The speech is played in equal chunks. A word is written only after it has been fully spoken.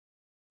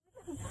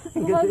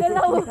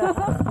Gumagalaw.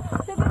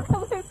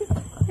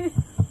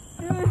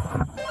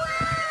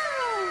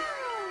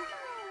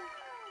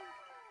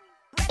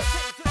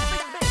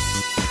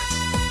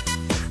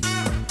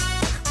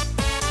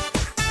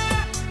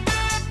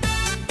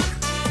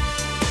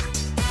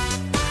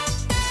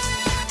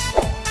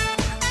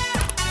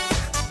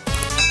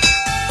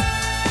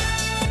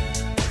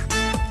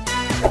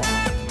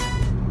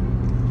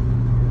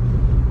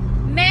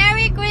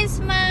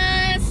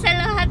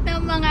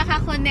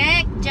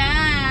 Connect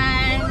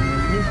dyan.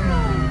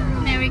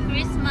 Merry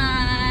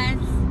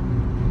Christmas.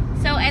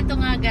 So eto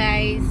nga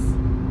guys,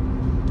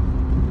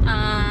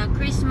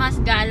 Christmas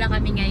gala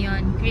kami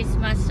ngayon.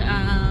 Christmas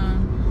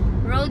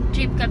road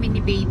trip kami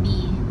ni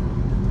baby.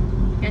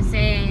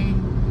 Kasi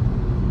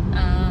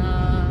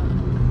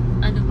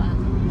ano ba,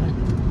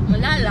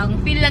 wala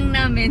lang, feel lang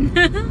namin.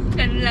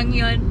 Ganun lang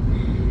yun.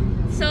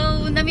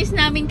 So na-miss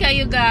namin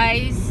kayo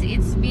guys.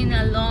 It's been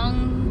a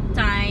long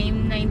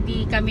time na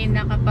hindi kami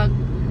nakapag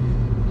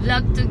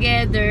vlog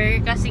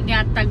together kasi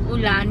nga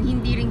tag-ulan,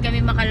 hindi rin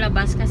kami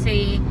makalabas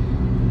kasi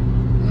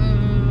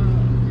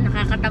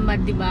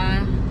nakakatamad, 'di ba?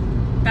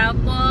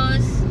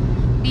 Tapos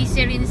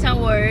busy rin sa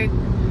work.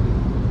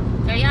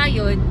 Kaya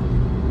 'yun.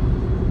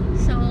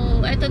 So,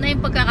 ito na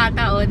 'yung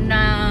pagkakataon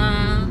na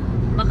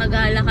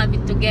makagala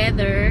kami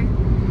together.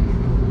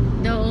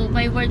 Though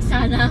may work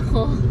sana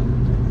ako.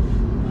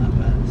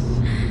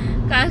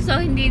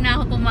 Kaso hindi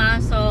na ako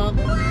pumasok.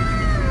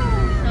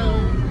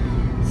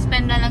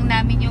 Spend na lang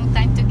namin yung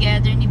time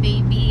together ni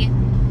baby.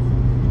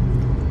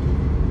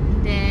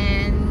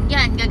 Then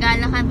yan,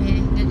 gagala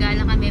kami.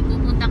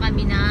 Pupunta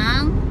kami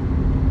ng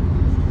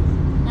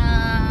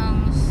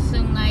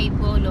Sungei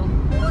Buloh.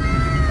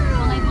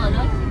 Sungei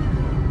Buloh?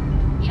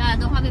 Yeah,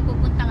 doon kami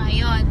pupunta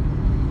ngayon.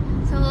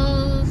 So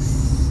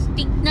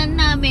tignan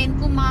namin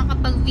kung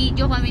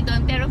makakapag-video kami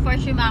doon. Pero for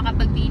sure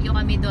makakapag-video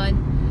kami doon.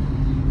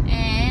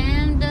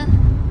 And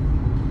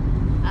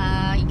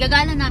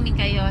igagala namin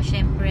kayo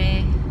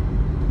syempre.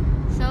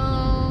 So,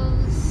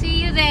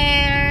 see you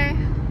there.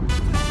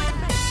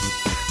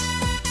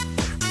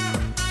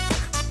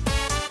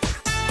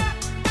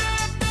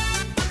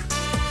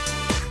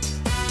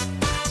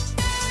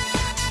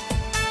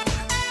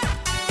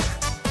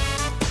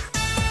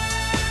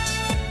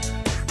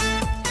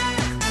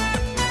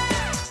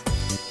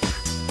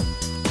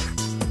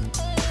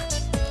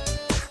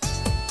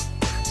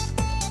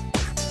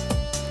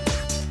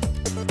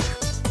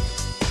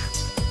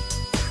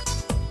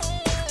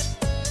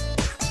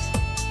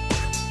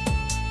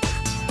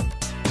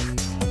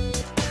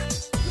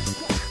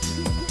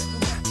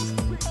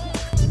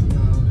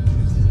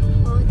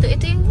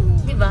 Ito yung,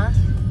 di ba?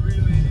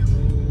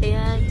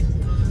 Ayan.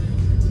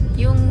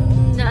 Yung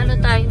naano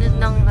tayo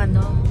ng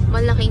ano,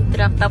 malaking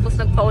truck tapos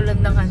nagpaulan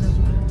ng ano.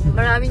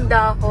 Maraming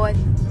dahon.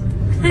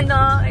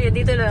 Ano? Ayan,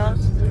 dito lang.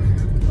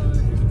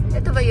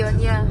 Ito ba yun?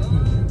 Yeah.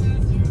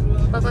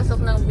 Papasok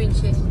ng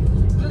bridge eh.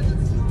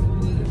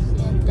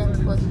 Ayan,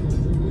 temple.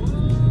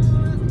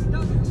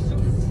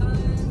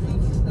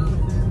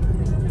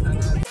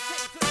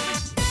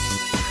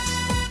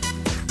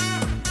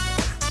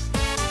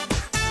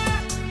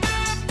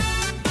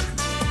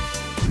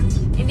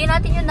 Hindi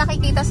natin yung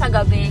nakikita sa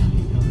gabi.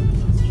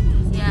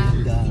 Yeah.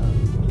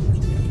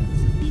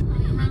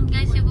 Ayan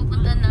guys, yung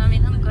pupunta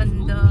namin. Ang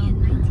ganda.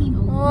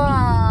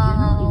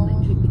 Wow.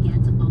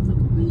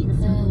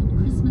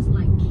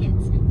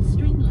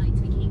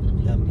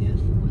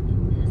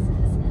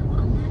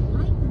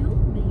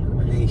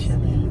 Malaysia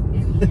na yan.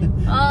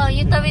 Oh,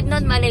 yung tawid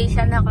nun,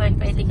 Malaysia na.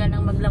 Pwede ka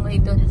nang maglangoy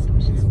doon.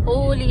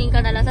 Huhulihin ka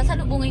na lang.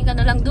 Sasalubungin ka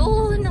na lang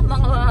doon ng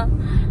mga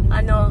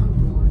ano,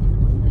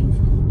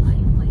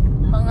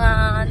 mga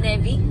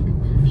Navy,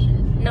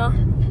 no?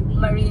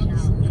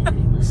 Marines.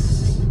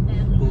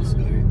 Coast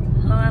Guard.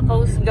 Mga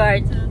Coast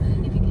Guard.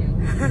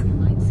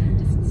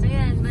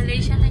 Ayan,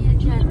 Malaysia na yan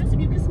dyan.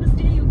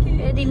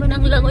 Pwede mo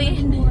nang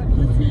langoyin.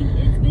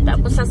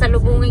 Tapos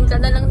sasalubungin ka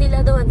na lang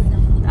nila doon.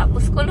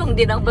 Tapos kulong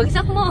din ang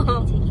bagsak mo.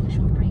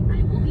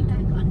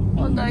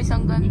 Oh guys,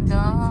 ang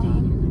ganda.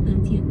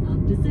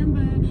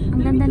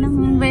 Ang ganda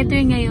ng weather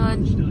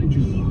ngayon.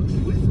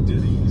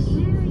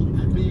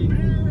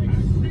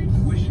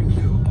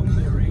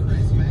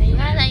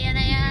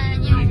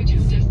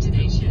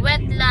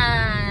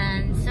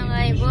 Wetland,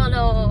 Sungei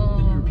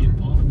Buloh.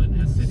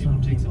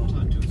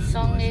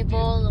 Sungei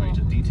Buloh.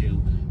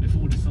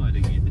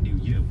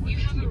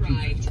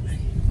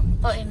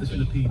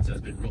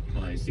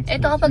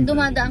 Ito kapag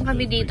dumadaan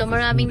kami dito,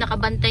 maraming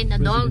nakabantay na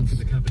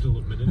dogs.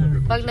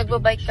 Pag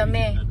nagbabike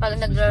kami, pag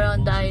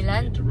nagra-round the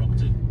island.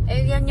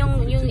 Eh yan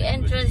yung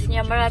entrance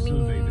niya,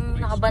 maraming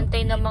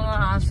nakabantay na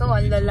mga aso,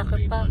 ang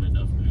lalaki pa.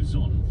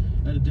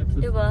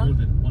 Diba?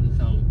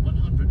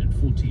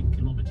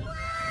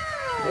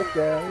 Yes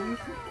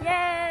guys.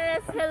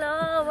 Yes!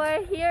 Hello!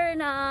 We're here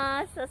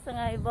na sa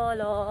Sungei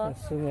Buloh.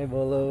 Sungei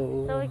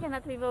Buloh. So we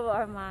cannot remove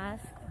our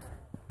mask.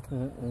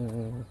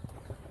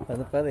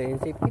 Ano pa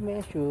rin? Safety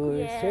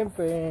measures. Yes.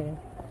 Siyempre.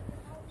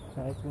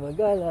 Kahit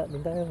gumagala,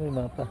 doon tayo may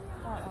mapa.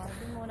 Oo,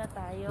 doon muna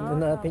tayo. Doon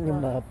natin yung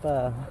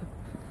mapa.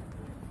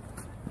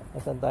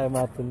 Saan tayo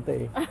mapunta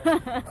eh?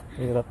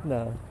 Hirap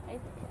na. Ay,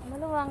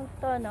 maluwang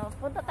to, no?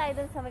 Punta tayo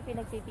dun sa may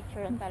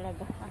pinagpipicturean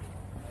talaga.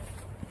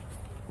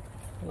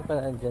 Ano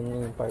pa nandyan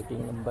yung parking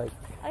ng bike?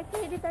 Ay,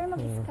 pwede tayo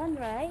mag-scan,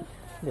 right?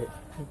 Hindi.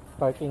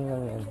 Parking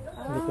lang yan.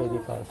 Hindi pwede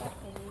pasok.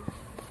 Okay.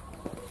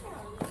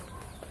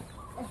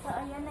 So,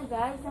 ayan na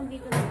guys.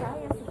 Nandito na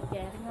tayo sa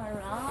getting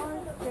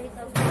around straight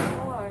of the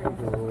shore.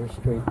 Door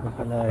straight na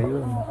pala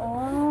yun.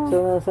 Oo. So,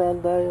 nasaan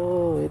tayo?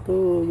 Ito,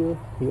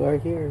 you are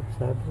here.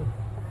 Sabi.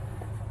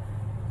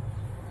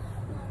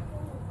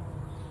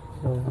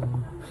 So,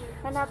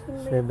 Hanapin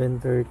mo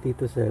 7:30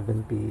 to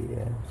 7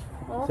 p.m.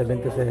 Okay.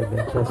 7 to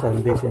 7 sa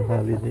Sundays and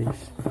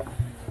holidays.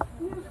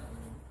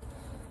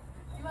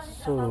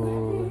 So,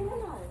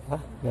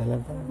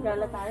 galang tayo.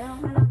 Gala tayo.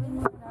 Hanapin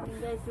mo namin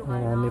guys yung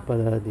Marami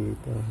pala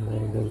dito.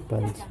 Legal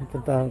pants.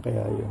 Puntahan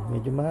kaya yun.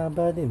 Medyo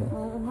mahaba din ah.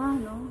 Oo nga,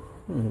 no?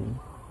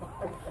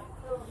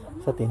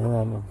 Sa tingnan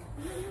namin.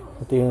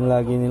 Ito yung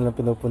lagi nilang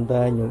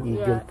pinupuntahan, yung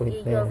Eagle Point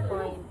na yan. Eagle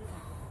Point.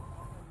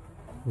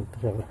 Ito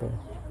siya ito.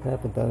 Kaya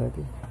puntahan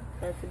natin.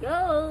 Let's go!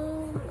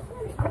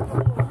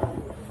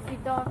 Si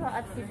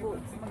Dora at si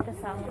Boots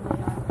magkasama mo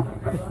yan.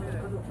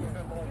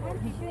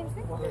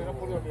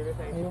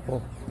 Ayoko.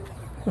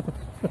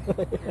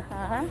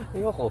 Ha?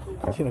 Ayoko.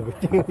 Sinagot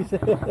niya yung isa.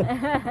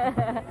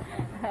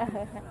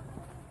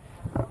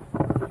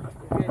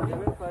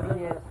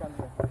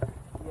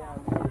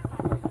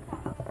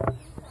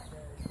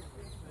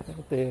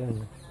 Ito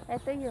yun.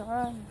 Ito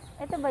yun.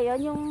 Ito ba yun?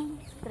 Yung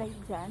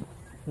straight dyan?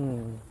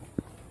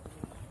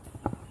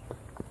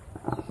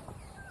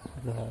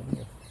 Dami.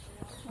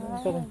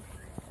 Ah.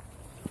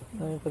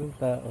 Dami pa rin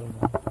tao.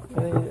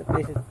 Pero at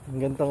least ang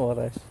gantong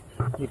oras,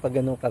 hindi pa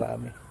ganun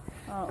karami.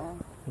 Oo.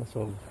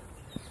 Nasog.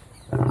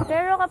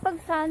 Pero kapag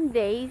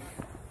Sundays,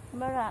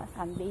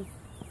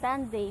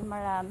 Sunday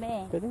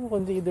marami. Pwede mo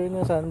consider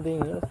na Sunday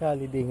ngayon kasi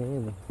holiday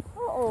ngayon eh.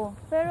 Oo.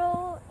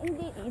 Pero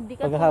hindi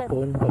ka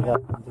Paghapon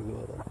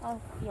siguro.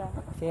 Oh, yeah.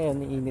 Kasi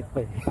ngayon, iinit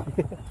pa eh.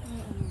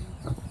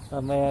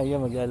 Mamaya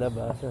yun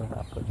maglalabas sa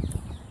hapon.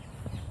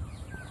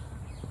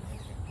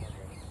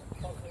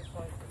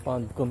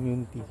 Pond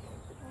community.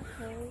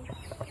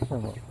 Okay.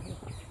 Ano?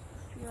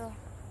 Yeah.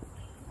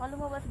 Baka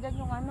lumabas dyan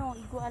yung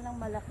iguan ng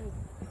malaki.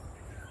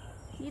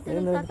 Dito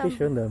Ayun ang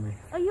fish yun, dami.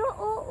 Ay,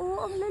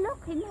 oo, ang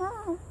lalaki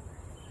na.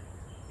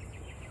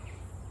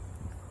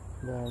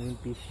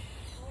 Daming fish.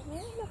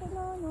 Ay, laki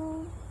na,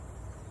 no.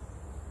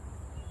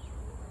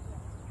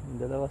 Yung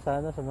dalawa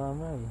sana sa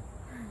mama eh.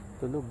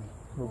 Tulog.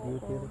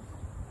 Mag-beauty rest.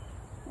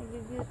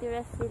 Nag-beauty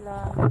rest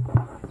sila.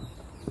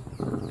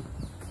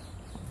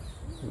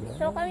 Yeah.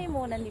 So kami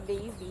muna ni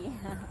baby.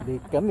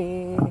 Date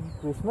kami.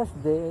 Christmas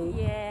Day.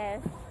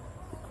 Yes.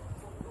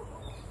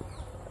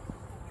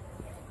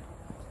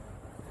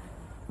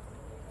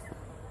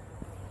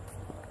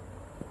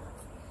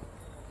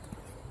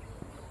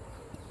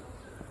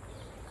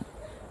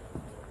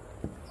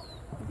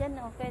 Diyan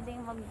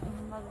pwedeng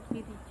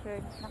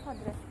mag-picture.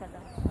 Naka-dress ka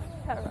daw.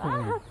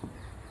 Charot!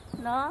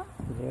 No?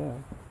 Yeah.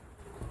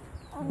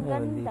 Ang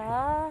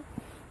ganda.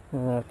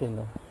 Natin,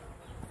 no?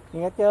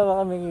 Ingat kaya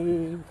baka may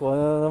kung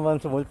ano naman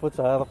sumulpot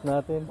sa harap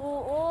natin.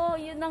 Oo,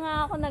 yun na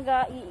nga ako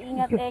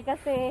nag-iingat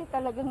kasi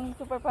talagang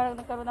super parang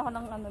nagkaroon ako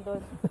ng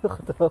doon.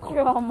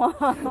 Trauma.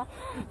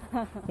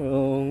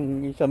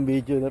 Yung isang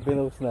video na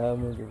pinost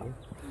namin, diba?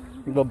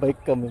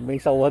 Iba-bike kami,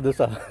 may sawa doon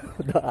sa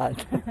daan.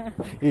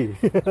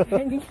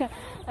 Hindi ka,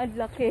 ang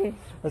laki.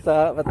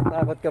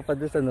 Matatakot ka pa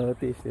doon sa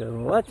notice.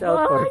 Yun. Watch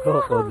out for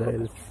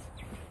crocodiles.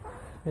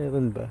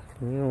 Meron ba?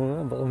 Tingnan mo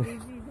nga, baka may...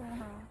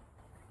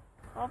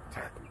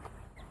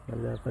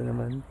 Wala pa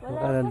naman.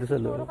 Baka nandun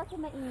sa loob. Siguro kasi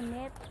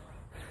mainit.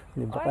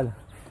 Hindi,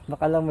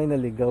 baka lang may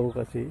naligaw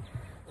kasi.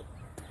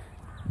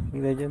 Hindi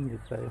na dyan,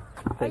 dito tayo.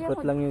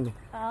 Taikot lang yun eh.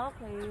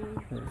 Okay.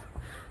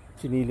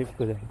 Sinilip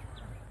ko lang.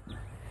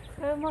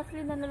 Pero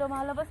mostly na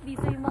lumalabas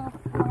dito yung mga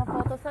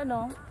photos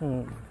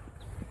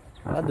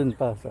Baka dun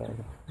pa sa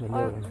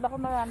or baka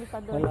marami pa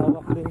doon.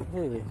 malawak din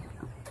ito eh.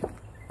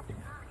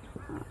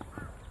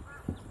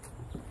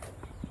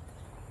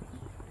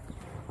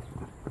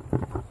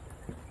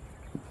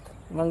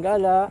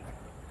 Manggala.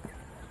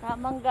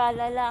 Tamang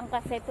gala lang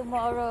kasi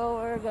tomorrow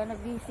we're gonna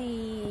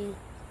busy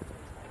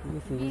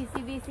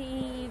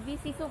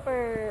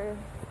super.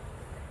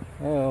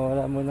 Ayun,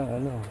 wala mo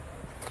ng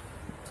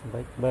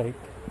bike.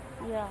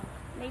 Yeah,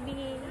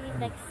 maybe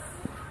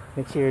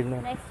Next year na.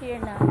 next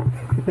year na.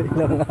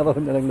 Ilang araw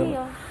na lang See na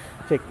you.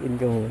 check-in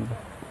ka muna.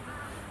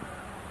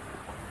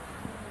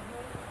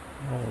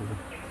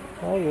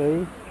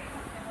 Ay.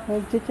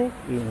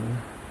 Nag-check-in.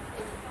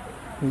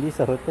 Hindi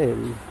sa hotel.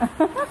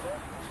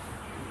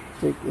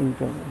 Check-in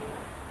ka muna.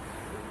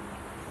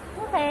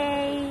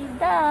 Okay,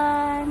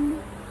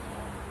 done.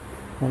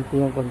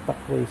 Nanti yung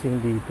contact tracing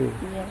dito eh.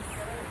 Yes.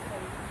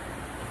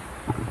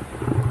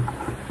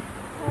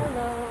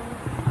 Hello.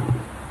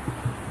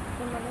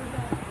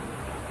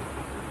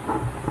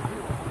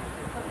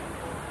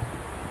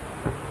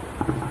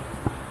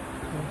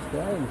 Mas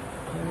dahil.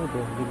 Ano ba?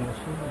 Hindi na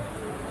siya.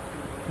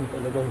 Yung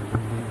talaga hindi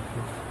na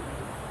siya.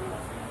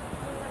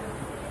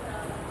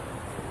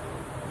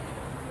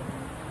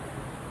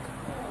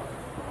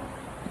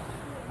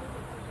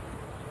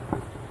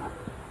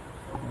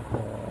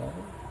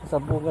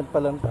 Nasa bungad pa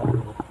lang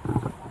tayo.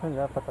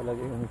 Wala pa talaga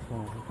yung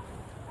mismo.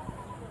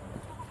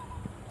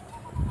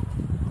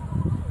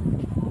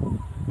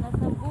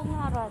 Nasa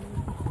bungaran.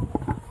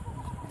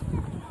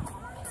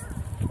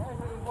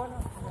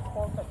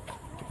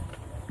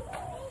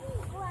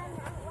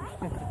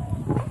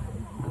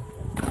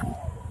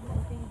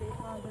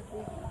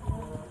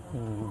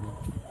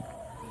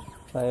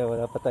 Tayo,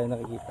 wala pa tayo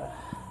nakikita.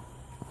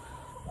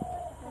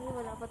 Ay,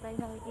 wala pa tayo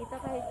nakikita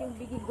kahit yung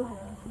bigiguan.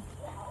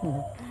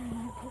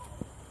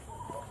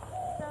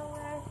 So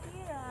we're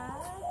here.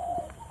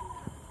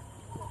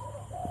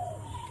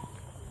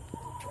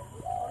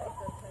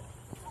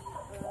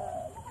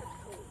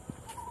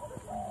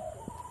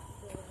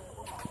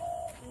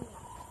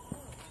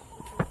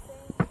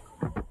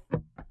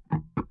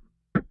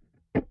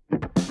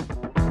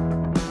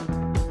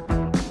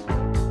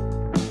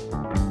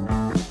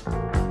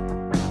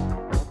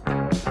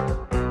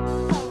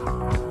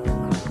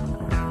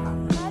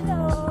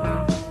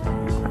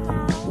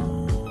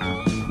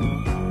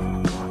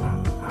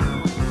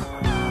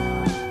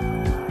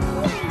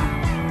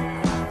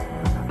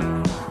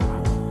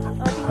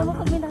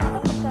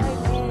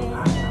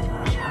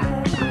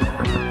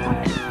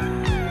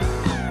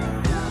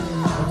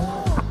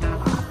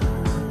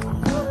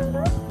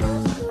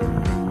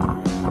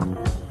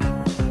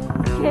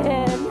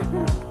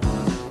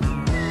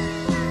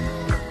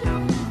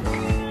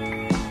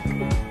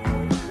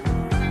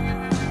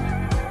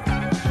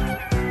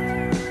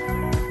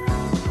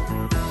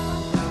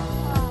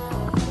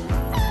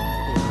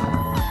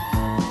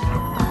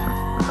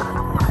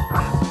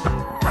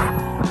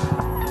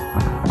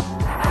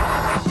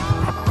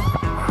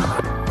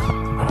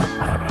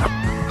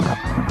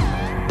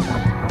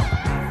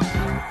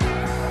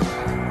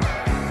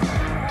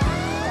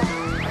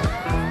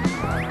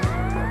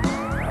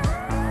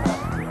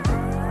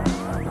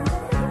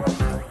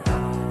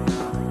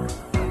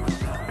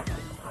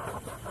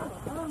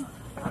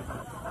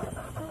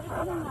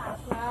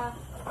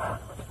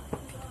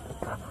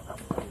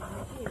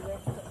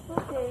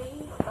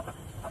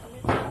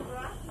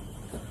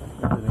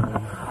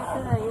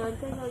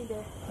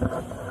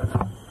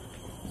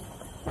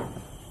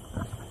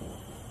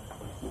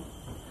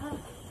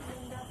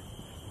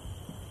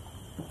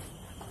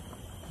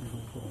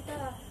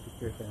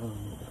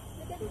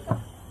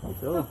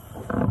 Ito.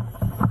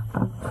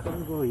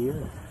 Don't go here.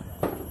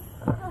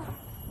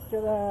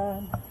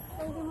 Charan!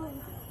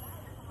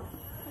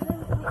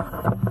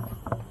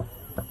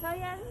 So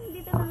yan,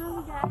 dito na lang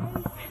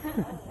guys.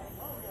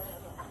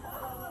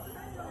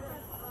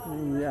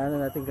 Yung ano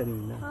natin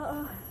kanina.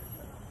 Oo.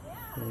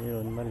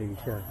 Ayun, mali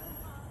siya.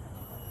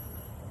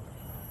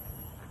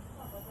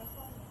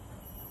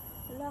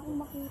 Wala akong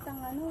makitang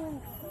ano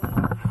eh.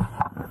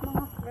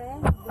 Mga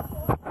friends.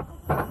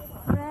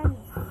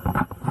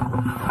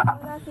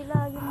 Wala sila,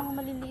 yung mga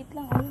maliliit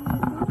lang. Ayun,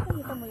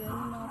 nakita mo yun,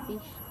 yung mga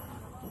fish.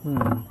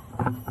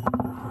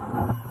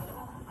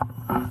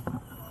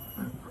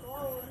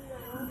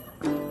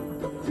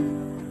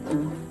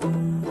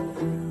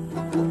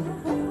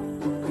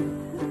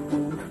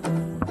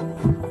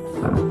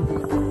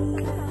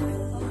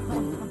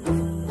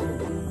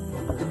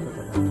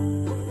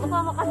 Baka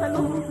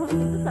makasalong mo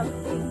dito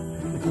something.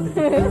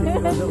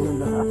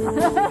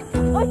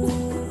 Uy!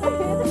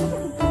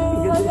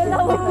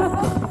 Magalaw mo.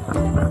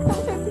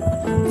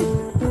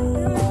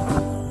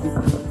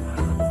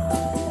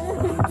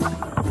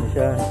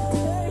 Siya.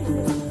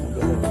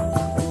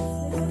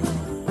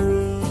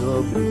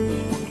 Grabe.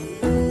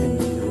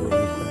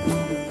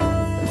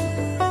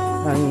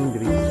 Hanging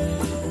bridge.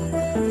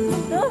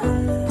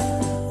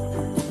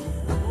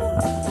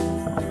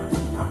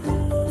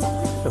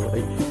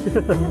 Sabay.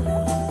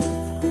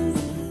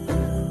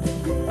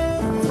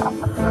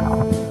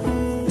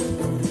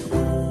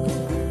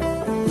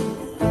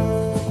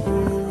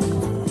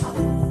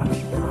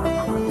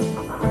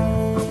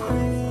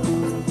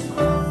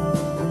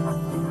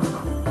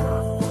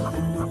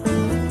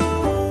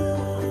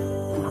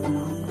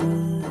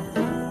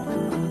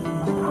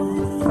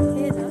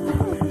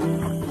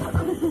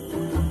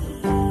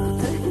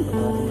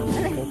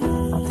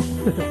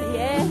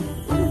 Yes.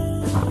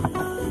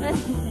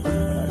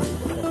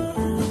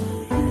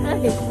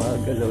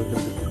 Magalaw sa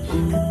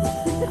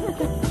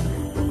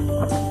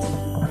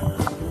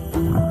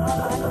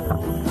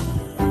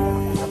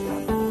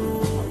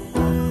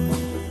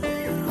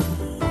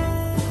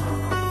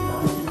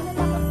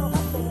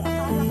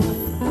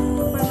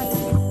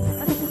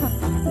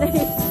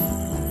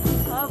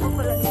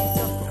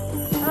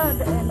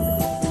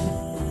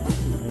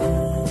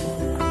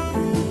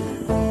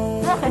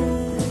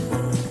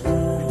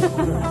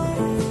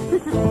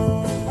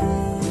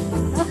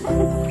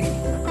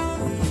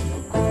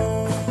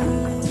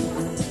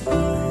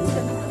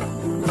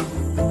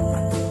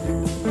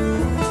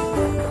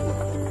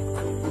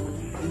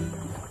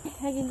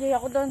Nag-enjoy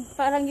ako doon.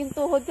 Parang yung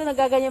tuhod ko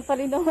nagaganyan pa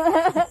rin doon.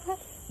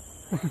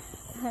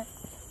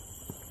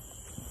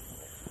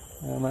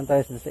 naman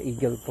tayo sa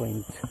Eagle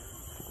Point.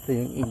 Ito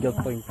yung Eagle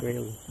Point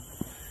Trail.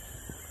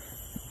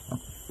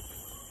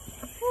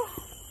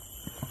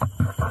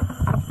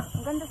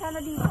 Ang Maganda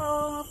sana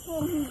dito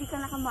kung hindi ka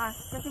nakamas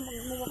kasi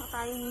magmumukha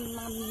tayong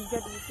mga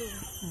media dito.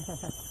 Yan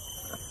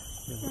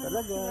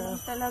talaga. Yan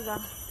talaga.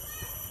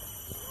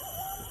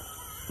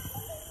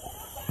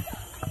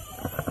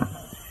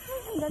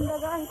 Ang ganda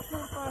guys,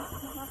 super.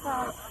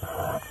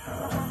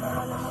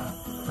 Nakakawala mo.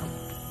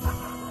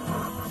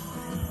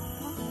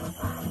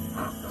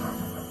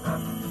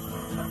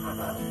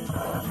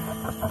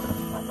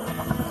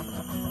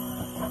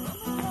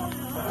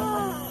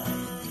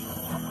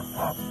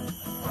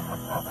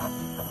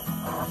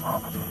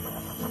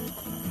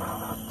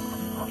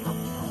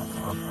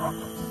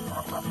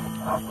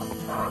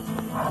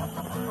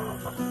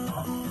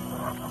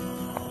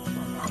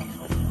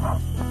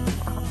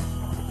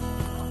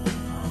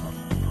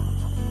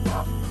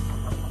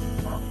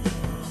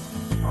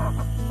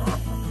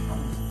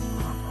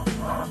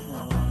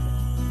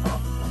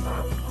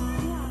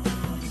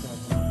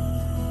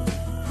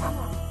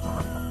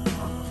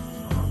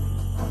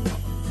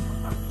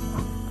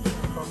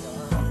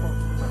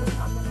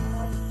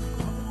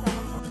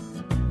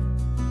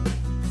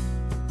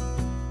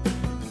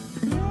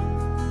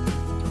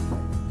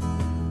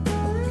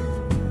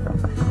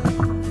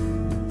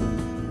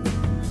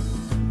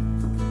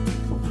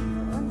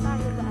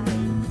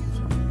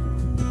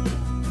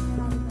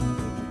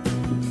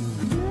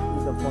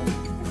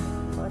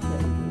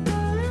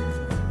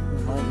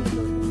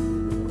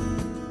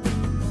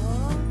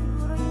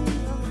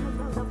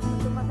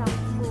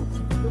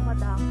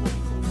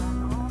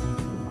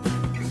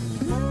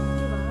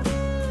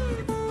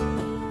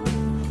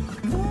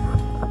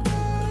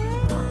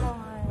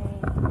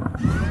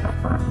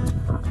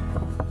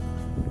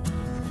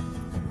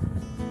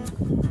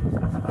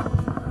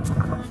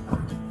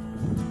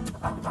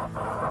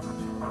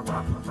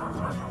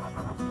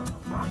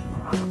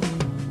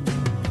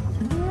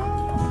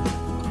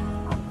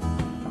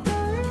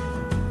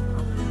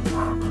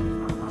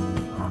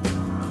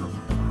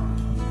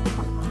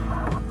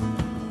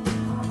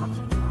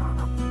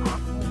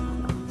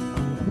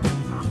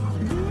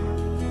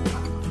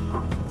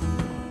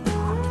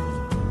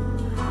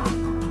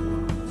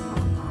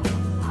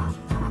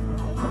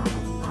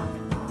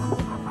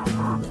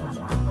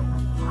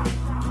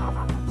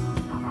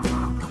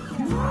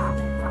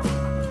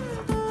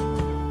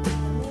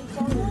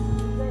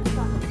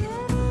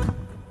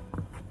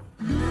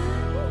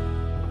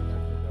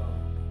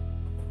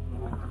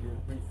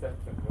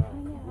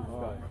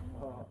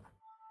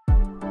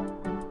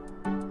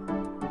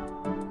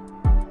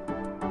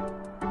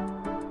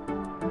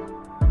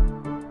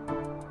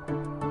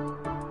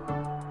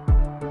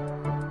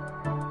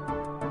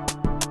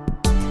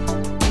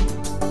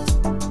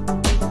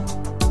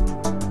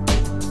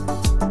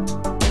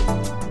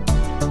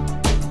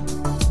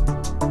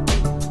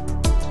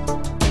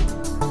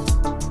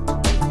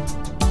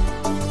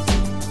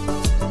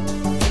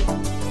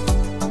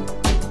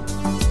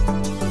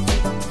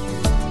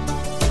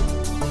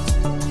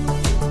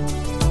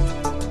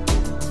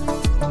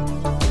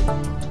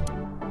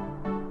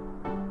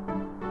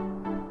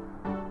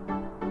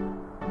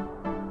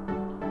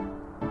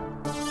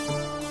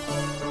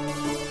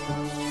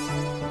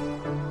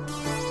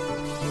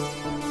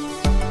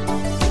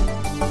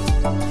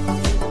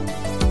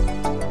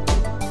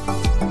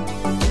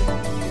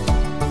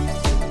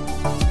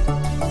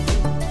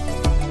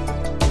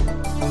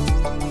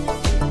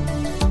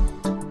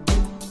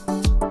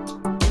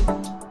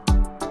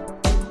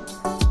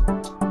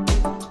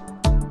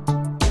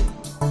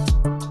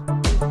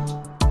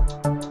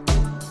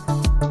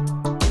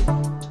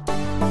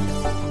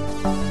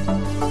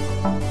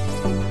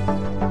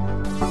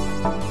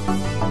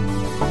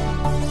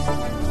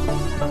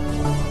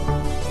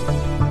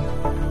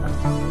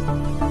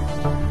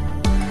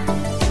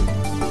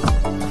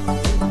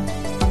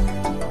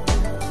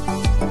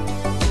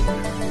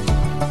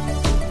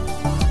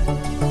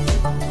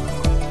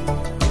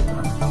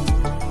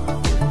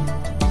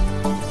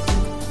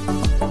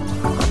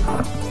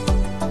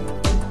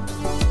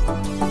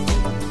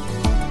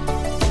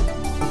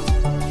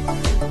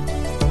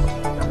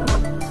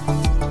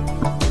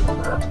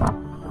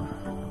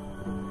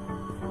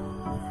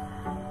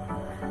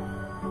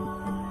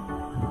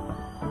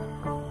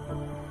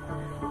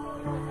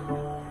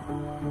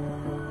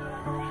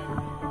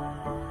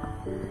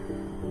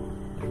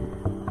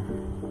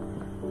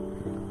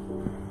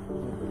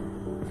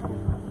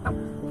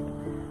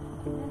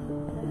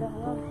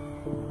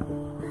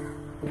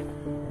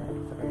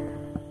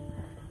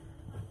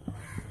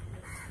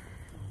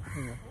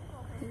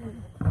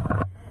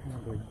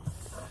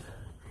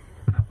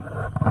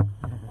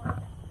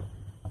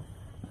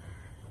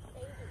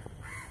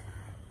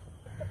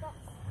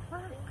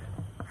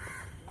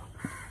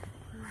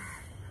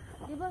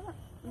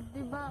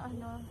 Diba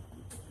ano,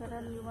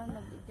 karaniwan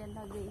dyan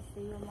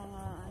nag-i-stay yung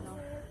mga ano,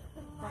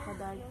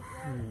 crocodile.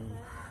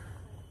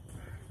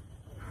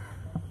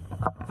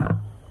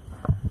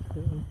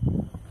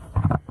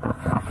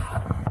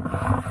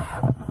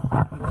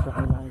 Gusto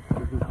ko lang ito.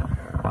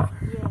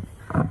 Yes.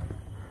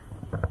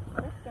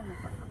 Wait ka na.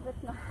 Wait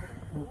na.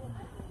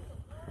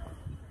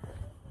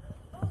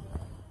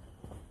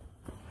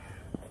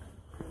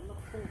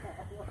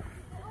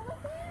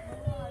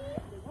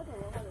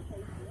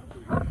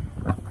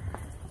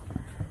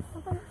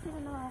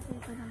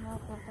 Ito na mga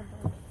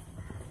crocodile.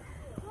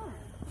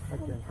 At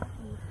yan.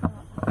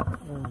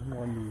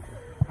 Mukhang dito.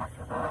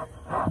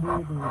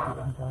 Dito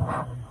ang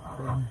daan.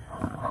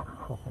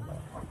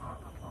 Crocodile.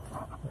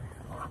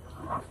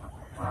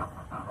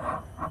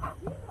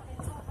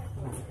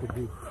 Ito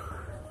dito.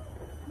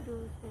 Do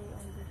say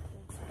on this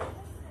side.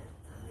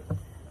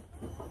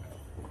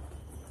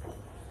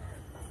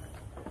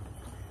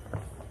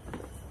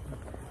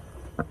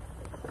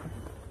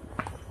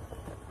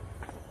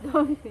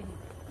 Don't say.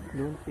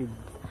 Don't feed.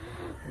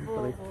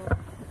 Bobo.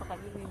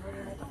 Pakalimin mo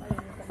rin ito.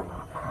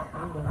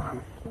 Ano ba ang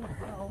fish?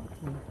 Oo.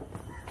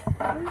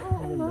 Ay,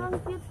 oo nga, ang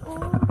cute po.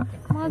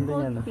 Mga Ganda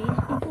niya, no? goldfish.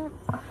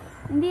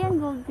 Hindi yan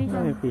goldfish.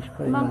 May fish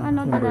pa yun. Mga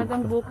ano, Yung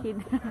talagang bird bukid.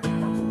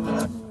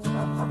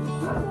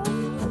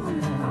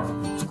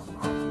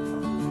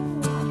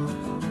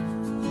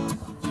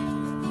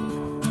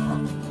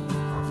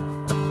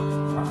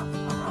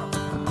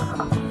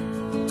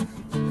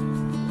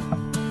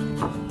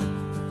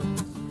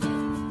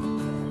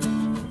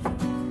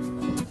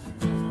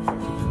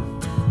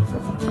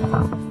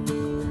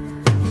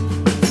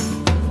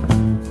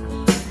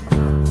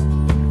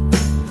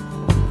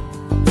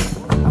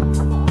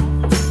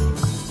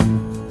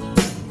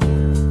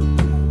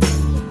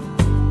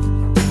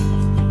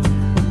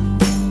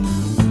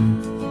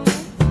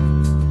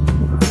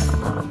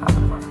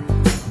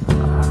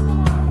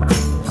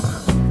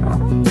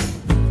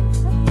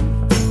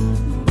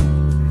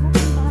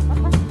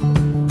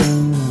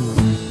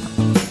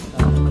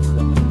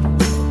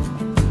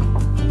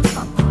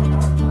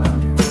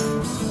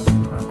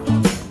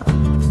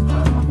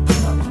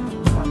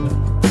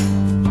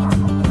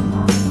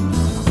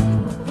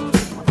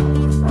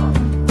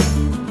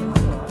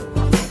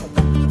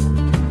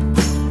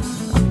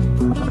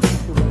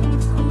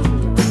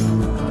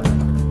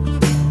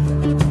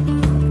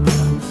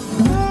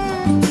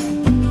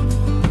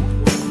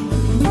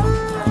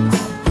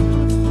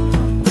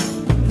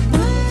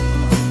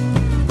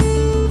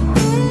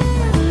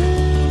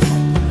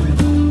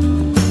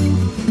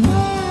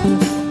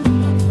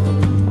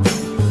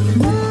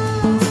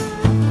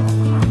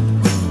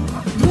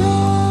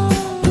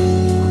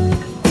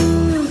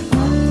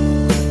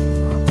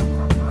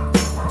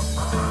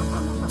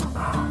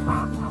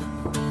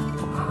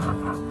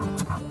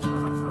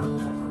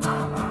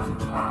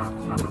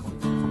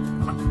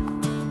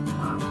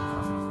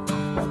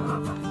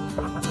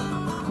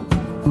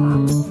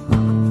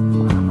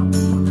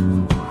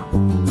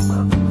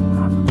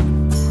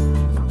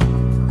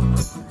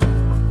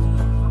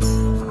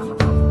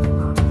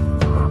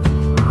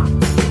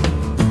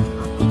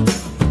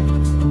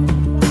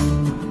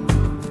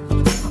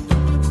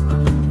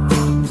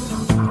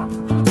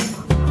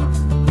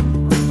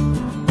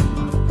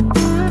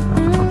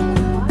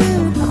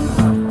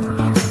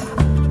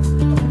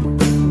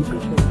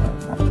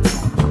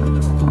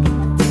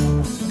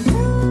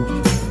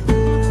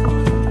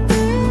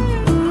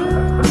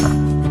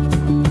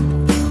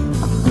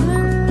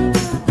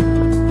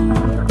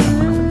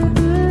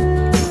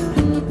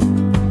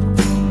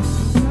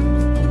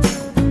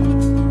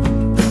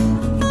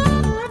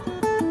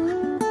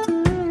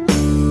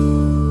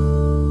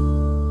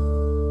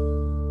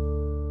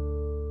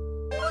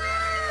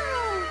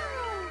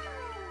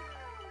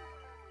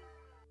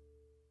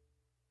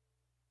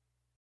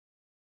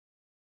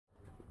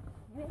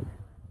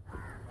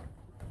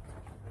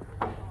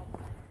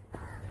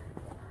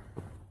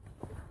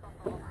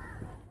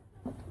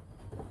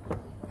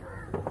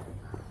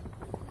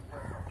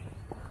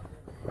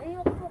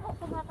 Ayoko po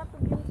ako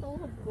makatog yung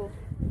tuhod ko.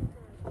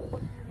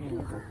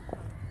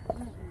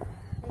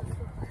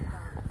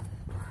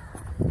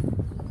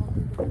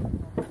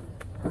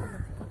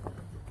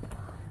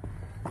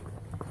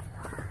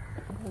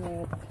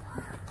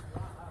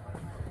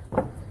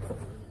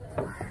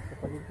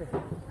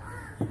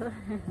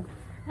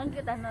 Ang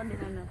kita na din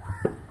ano.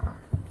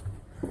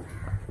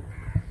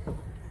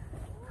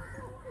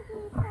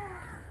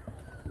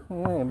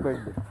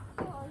 Bird.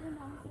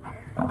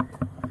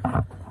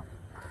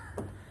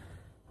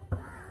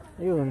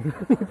 Ayun,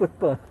 lipot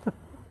pa.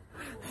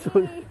 So,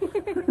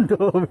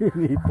 dami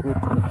lipot.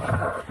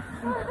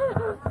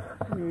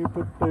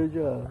 Lipot pa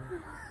dyan.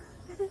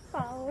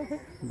 Power.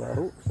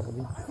 Baho,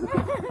 sabi.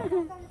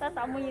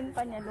 Tatamuyin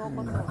pa niya,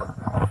 loko mo.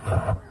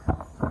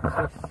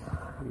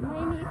 May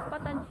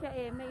iniispatan siya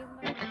eh. May...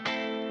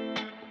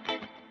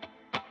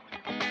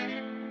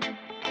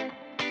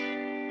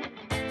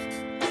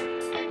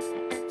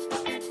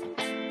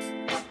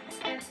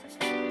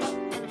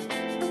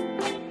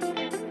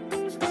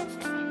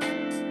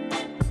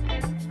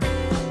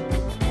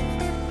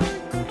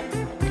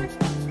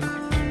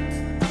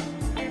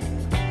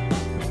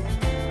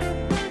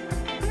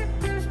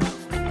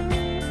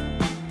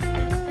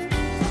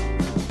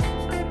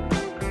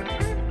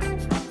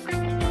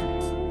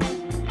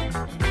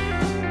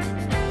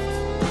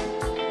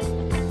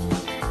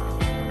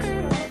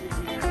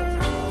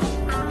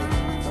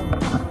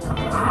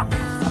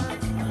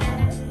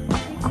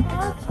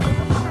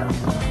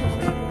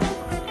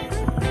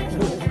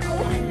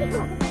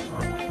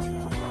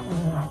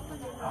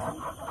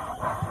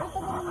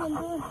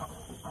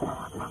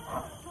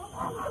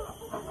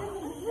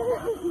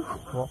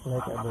 Walk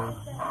like a bird.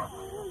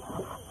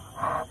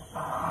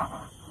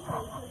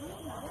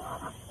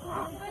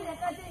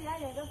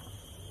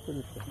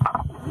 Tulit ka.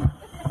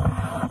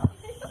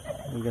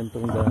 Ang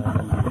gantong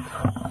daanan dito.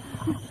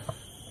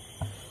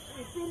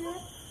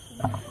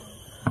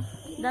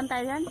 Dan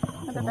tayo yan?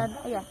 Natatad.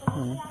 Ayan.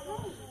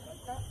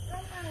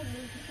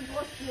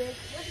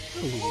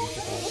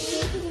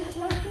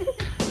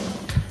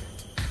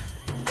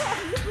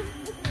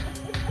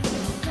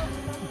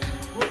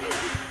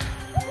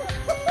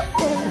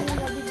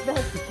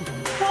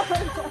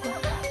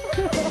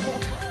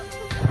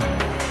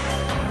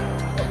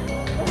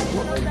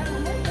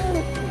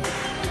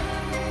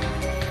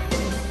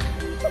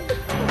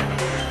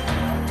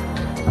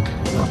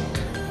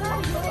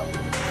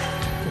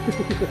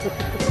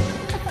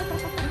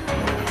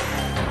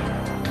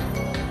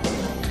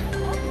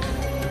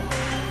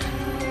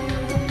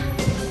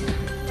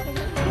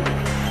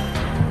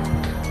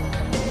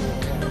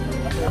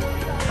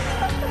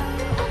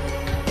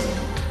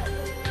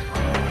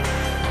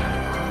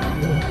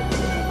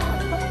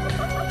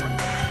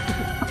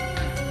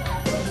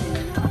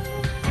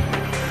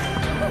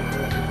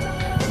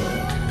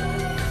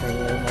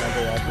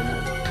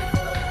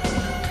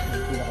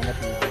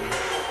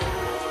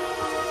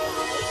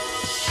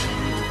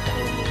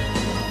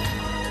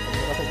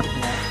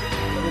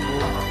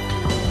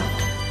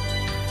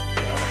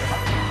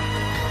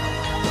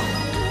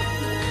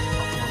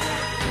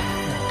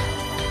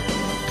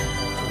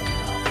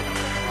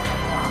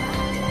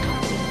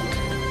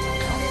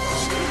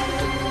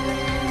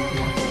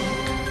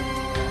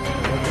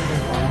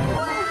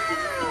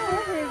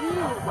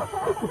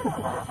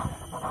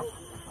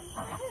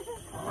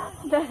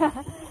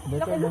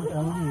 Better than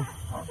Kangli.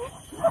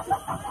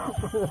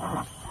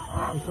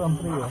 Ito ang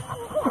priyo.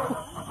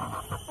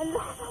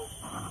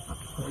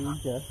 Ayun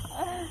siya.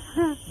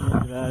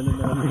 Nagdaanan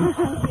namin.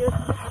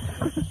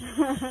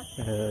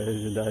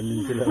 Nagdaanan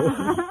sila.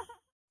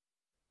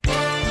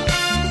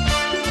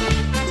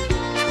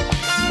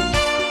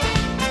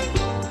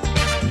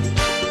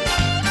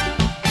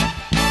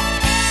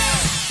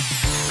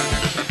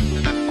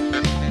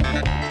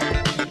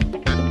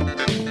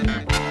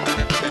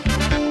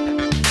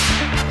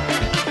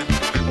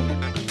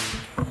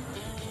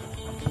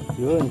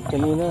 Yun,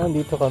 kanina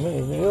nandito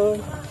kami.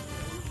 Ngayon,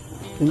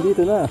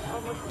 nandito na.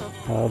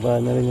 Haba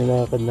na rin yung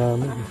lakad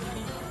namin.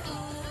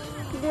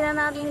 Hindi na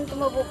natin ito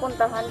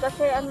mapupuntahan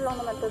kasi ano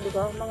lang naman ito,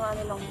 diba? Mga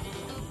ano lang.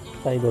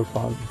 Tidal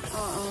pond.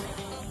 Oo.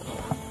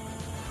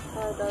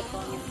 Tidal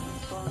pond.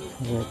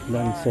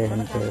 Wetland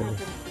center.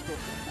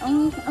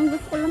 Ang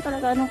gusto ko lang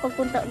talaga nung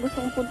gusto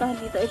kong puntahan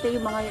dito, ito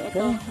yung mga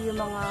yung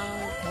mga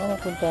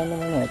Puntahan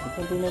naman natin.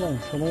 Kunti na lang.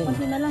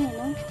 kunti na lang,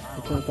 no?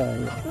 Ito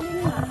tayo.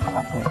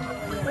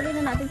 Tuloy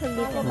na natin sa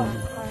dito.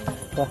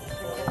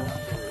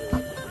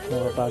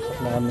 Nakapasok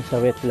na kami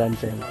sa wetland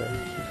center.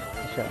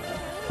 Siya.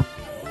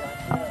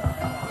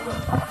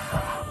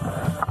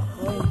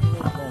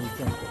 Wetland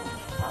center.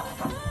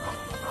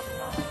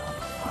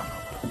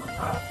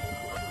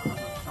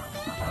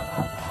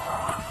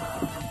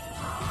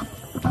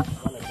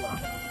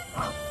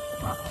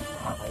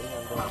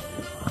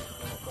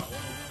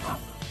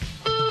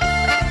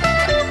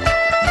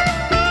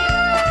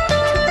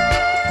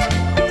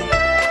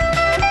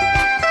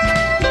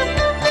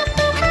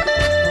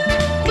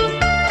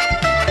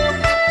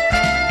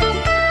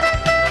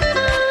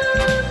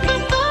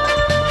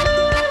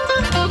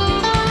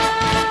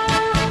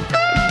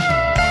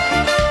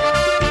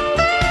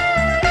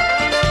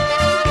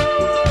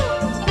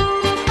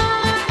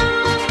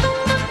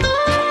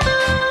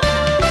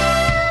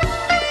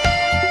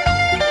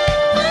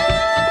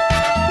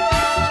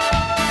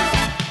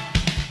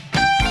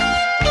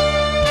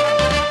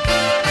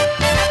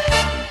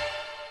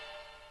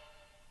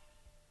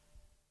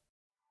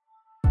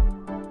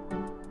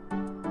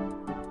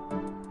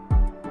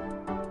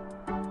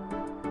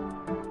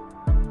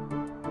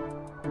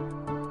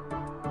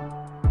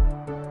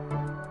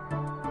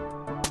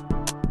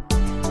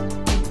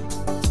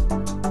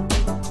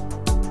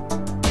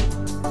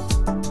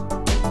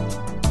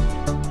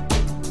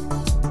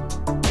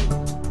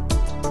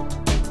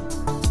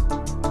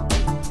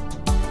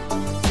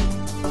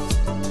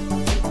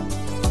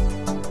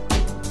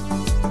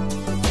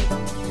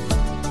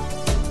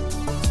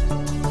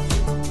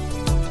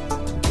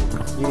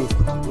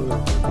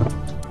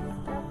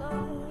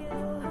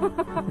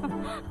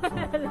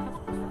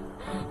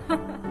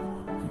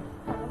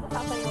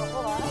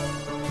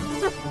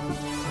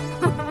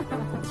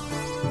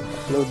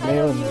 Upload na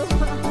yun.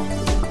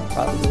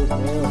 Upload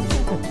na yun.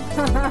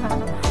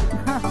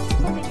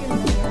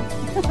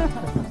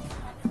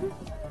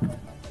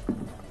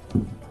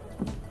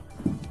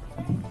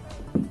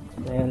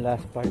 Ito yung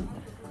last part.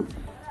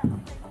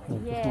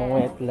 Yeah. Mga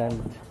wetland.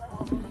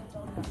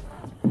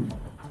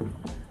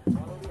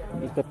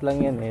 Ikot lang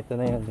yan eh. Ito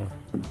na yan eh.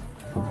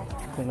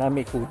 Ito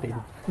namin ikutin.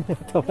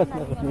 Tawad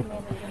na kami.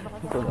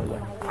 Ito na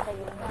lang.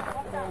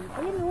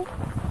 Ayun o.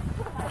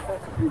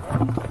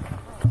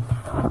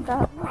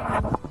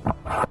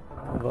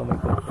 Ano ba may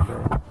kota ba?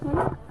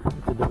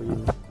 Ito daw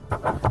yun.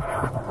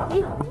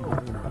 Eh.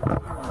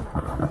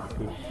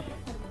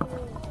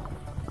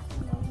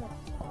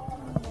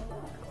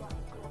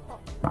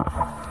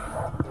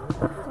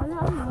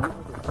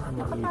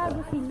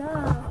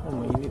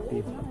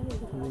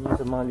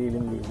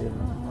 lilim-lilim.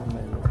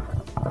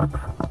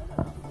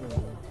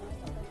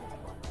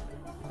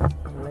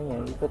 Ano lang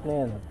yan, ikot na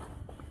yan.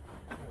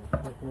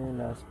 Ikot na yung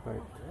last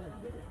part.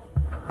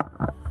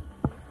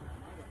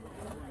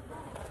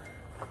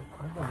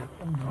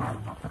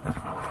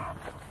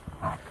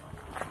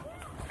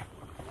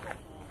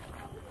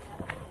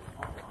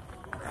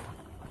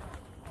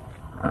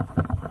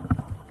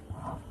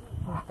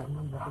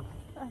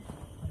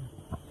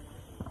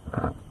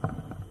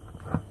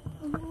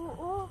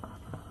 Oo.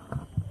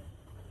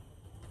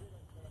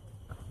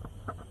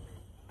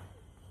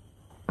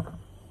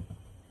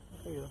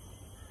 Ayo.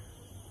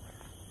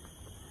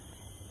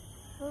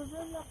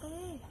 Sobrang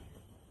laki.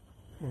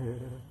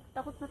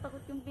 Takot na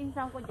takot yung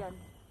pinsan ko dyan.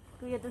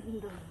 Kuya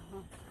doon.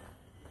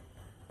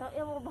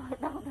 Ewan ko bakit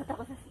takot na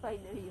takot sa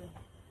spider yun.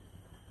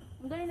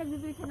 Ang galing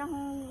nagbibigay siya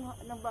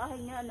ng bahay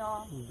niya,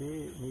 ano?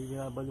 Hindi, may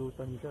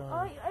binabalutan siya.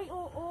 Ay,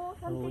 oo.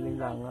 Something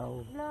Nahuling like... langaw.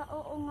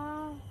 Oo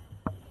nga.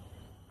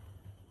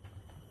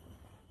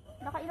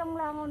 Nakailang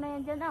langaw na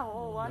yan dyan, ah.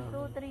 Oo, 1,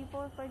 2, 3,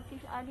 4, 5,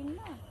 6, alin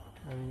na.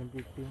 Ano yung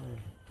biktima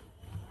eh.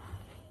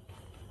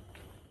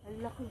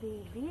 Ang laki,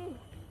 baby.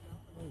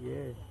 Oh,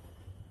 yeah.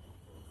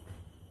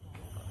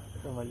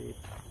 Ito maliit.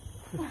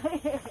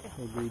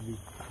 May baby.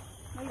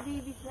 May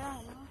baby siya,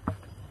 no?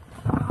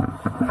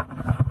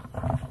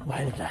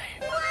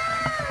 Wildlife.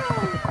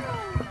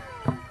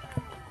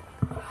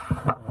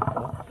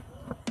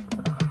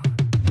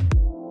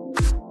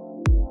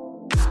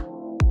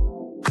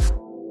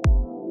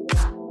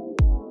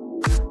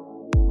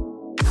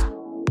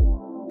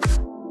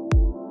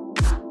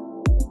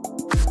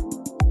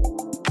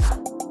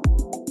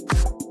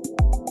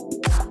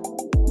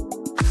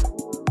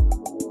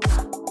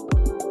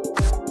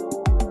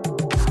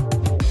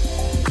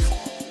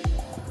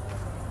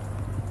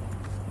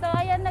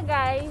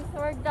 Guys,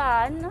 we're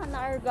done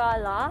na our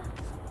gala.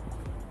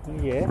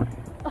 Yeah.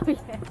 Oh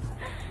yeah.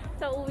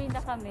 So uwi na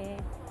kami.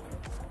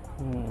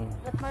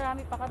 At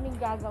marami pa kaming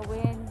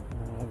gagawin.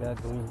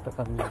 Gagawin pa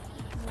kami.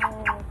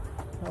 Yes.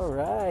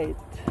 Alright.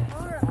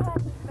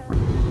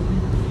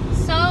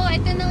 So,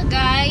 ito na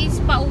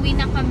guys, pauwi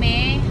na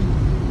kami.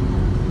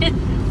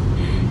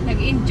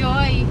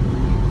 Nag-enjoy.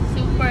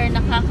 Super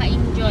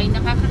nakaka-enjoy,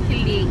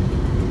 nakakakilig.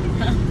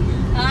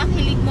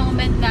 Nakakakilig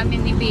moment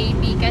namin ni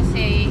baby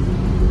kasi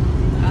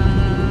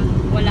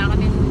wala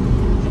kami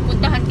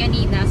pupuntahan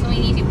kanina, so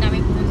inisip namin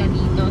pupunta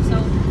dito. So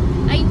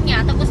ayun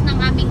nga, tapos ng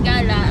aming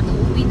gala at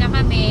uuwi na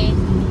kami.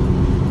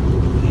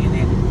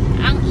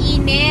 Ang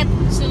init,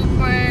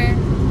 super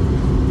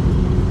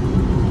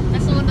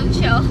nasunog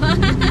siya.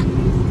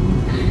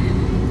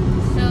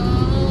 So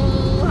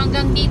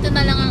hanggang dito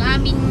na lang ang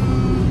aming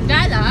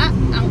gala,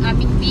 ang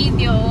aming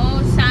video.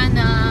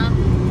 Sana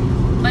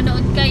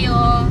manood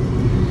kayo.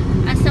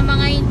 At sa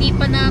mga hindi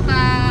pa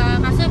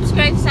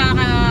nakaka-subscribe sa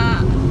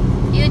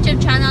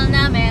YouTube channel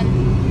namin,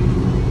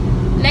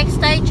 Lex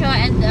Taicho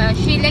and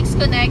Sheelex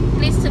Connect,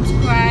 please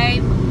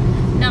subscribe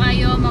na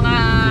kayo mga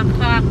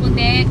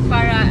ka-connect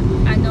para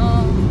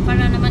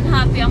para naman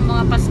happy ang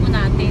mga Pasko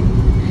natin.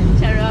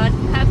 Charot,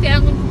 happy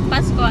ang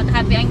Pasko at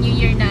happy ang New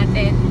Year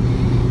natin.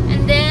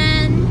 And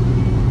then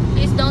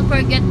please don't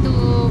forget to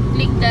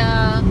click the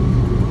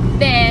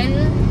bell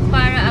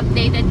para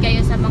updated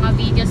kayo sa mga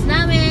videos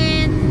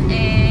namin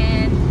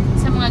and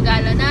sa mga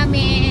gala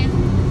namin.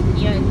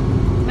 Yun.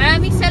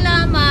 Maraming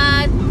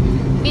salamat.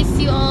 Miss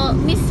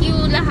you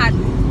lahat.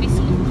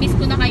 Miss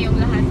ko na kayong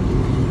lahat.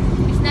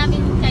 Miss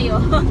namin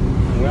kayo.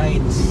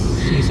 Alright,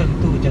 season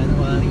 2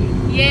 January.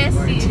 Yes,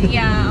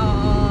 yeah,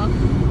 oo.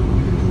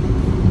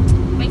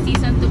 May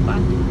season 2 pa.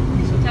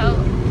 So,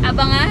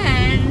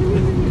 abangan.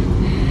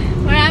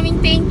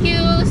 Maraming thank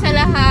you sa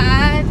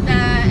lahat.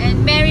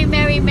 And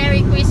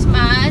Merry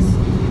Christmas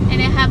and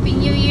a Happy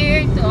New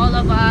Year to all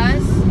of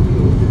us.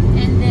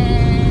 And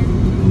then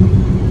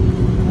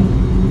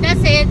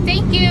that's it.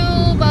 Thank you.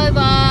 Bye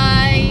bye.